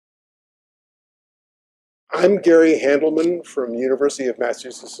I'm Garry Handelman from University of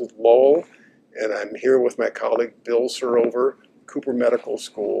Massachusetts Lowell, and I'm here with my colleague Bill Sirover, Cooper Medical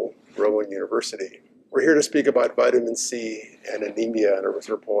School, Rowan University. We're here to speak about vitamin C and anemia and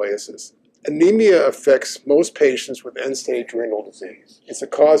erythropoiesis. Anemia affects most patients with end-stage renal disease. It's a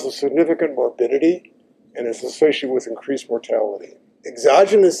cause of significant morbidity and is associated with increased mortality.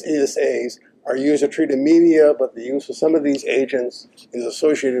 Exogenous ESAs are used to treat anemia, but the use of some of these agents is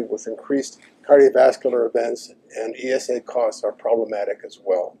associated with increased cardiovascular events, and ESA costs are problematic as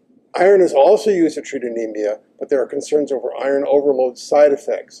well. Iron is also used to treat anemia, but there are concerns over iron overload side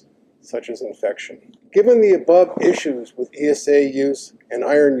effects, such as infection. Given the above issues with ESA use and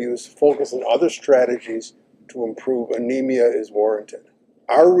iron use, focus on other strategies to improve anemia is warranted.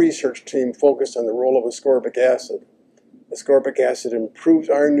 Our research team focused on the role of ascorbic acid. Ascorbic acid improves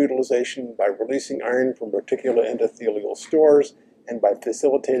iron utilization by releasing iron from reticular endothelial stores and by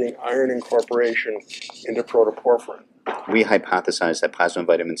facilitating iron incorporation into protoporphyrin. We hypothesized that plasma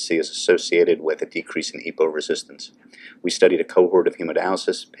vitamin C is associated with a decrease in EPO resistance. We studied a cohort of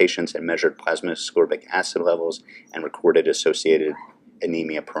hemodialysis patients and measured plasma ascorbic acid levels and recorded associated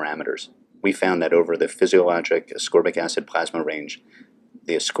anemia parameters. We found that over the physiologic ascorbic acid plasma range,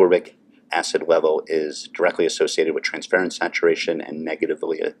 the ascorbic acid level is directly associated with transferrin saturation and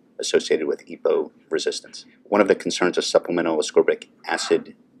negatively associated with EPO resistance. One of the concerns of supplemental ascorbic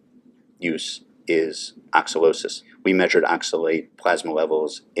acid use is oxalosis. We measured oxalate plasma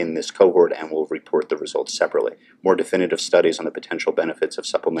levels in this cohort and will report the results separately. More definitive studies on the potential benefits of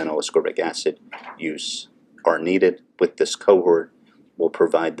supplemental ascorbic acid use are needed. With this cohort, will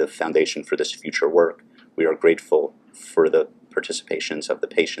provide the foundation for this future work. We are grateful for the participations of the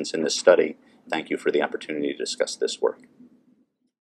patients in this study. Thank you for the opportunity to discuss this work.